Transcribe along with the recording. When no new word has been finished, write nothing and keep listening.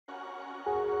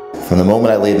From the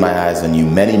moment I laid my eyes on you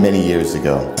many, many years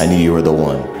ago, I knew you were the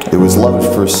one. It was love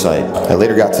at first sight. I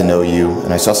later got to know you,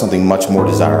 and I saw something much more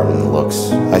desirable than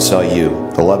looks. I saw you,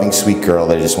 the loving, sweet girl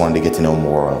that I just wanted to get to know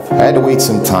more of. I had to wait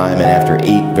some time, and after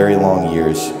 8 very long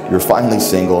years, you were finally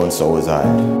single, and so was I.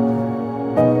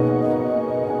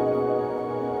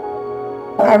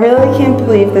 I really can't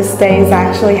believe this day is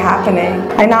actually happening.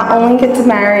 I not only get to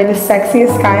marry the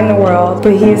sexiest guy in the world,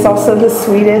 but he is also the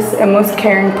sweetest and most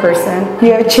caring person.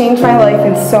 You have changed my life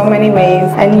in so many ways,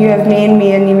 and you have made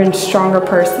me an even stronger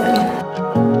person.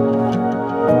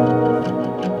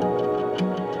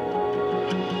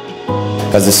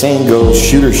 As the saying goes,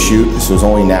 shoot or shoot, so it was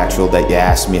only natural that you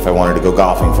asked me if I wanted to go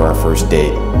golfing for our first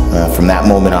date. From that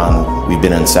moment on, we've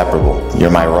been inseparable.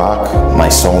 You're my rock, my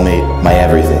soulmate, my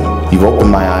everything. You've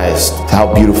opened my eyes to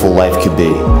how beautiful life could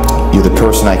be. You're the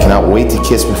person I cannot wait to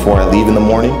kiss before I leave in the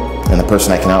morning, and the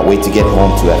person I cannot wait to get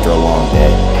home to after a long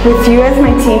day. With you as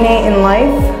my teammate in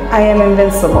life, I am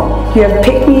invincible. You have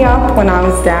picked me up when I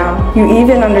was down. You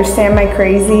even understand my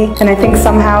crazy, and I think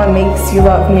somehow it makes you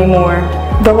love me more.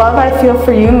 The love I feel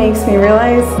for you makes me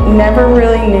realize I never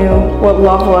really knew what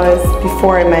love was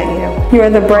before I met you. You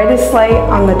are the brightest light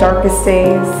on the darkest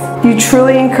days. You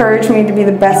truly encourage me to be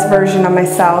the best version of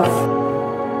myself.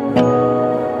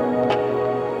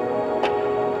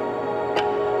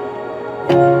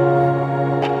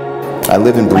 I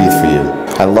live and breathe for you.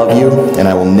 I love you, and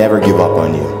I will never give up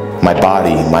on you. My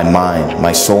body, my mind,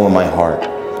 my soul, and my heart,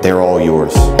 they're all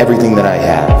yours. Everything that I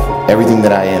have, everything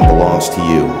that I am belongs to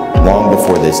you, long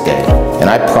before this day. And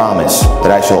I promise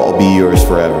that I shall be yours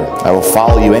forever. I will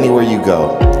follow you anywhere you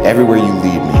go, everywhere you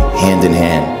lead me, hand in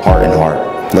hand, heart in heart.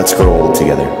 Let's grow old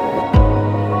together.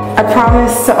 I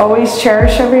promise to always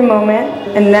cherish every moment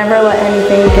and never let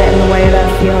anything get in the way of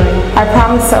that feeling. I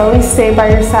promise to always stay by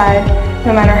your side,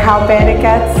 no matter how bad it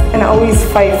gets, and always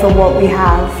fight for what we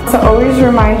have. To always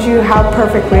remind you how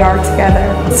perfect we are together.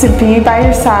 To be by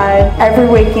your side every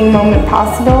waking moment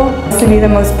possible. To be the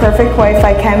most perfect wife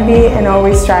I can be and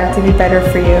always strive to be better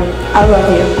for you. I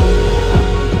love you.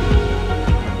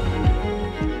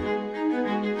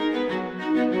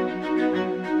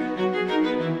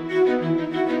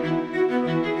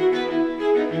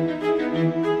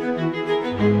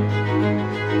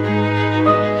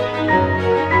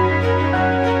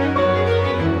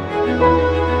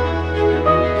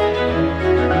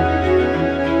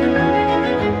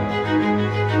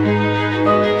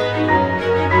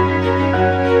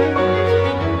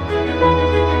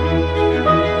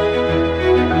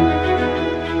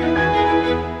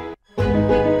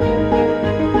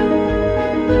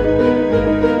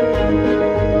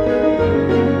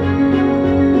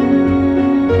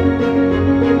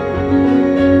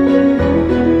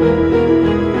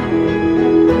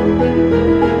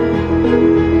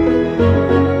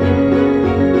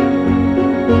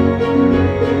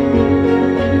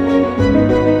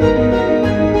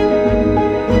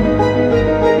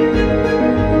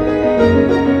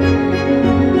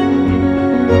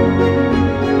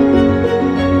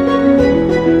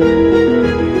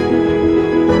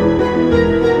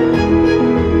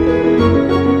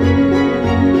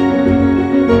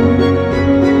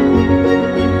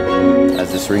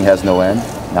 Ring has no end,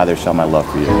 neither shall my love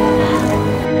for you.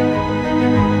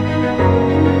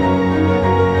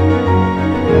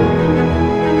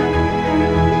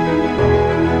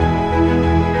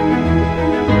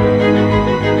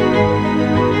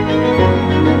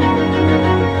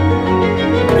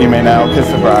 You may now kiss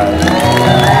the bride.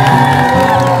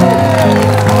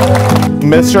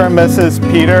 Mr. and Mrs.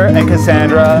 Peter and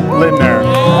Cassandra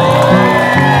Lindner.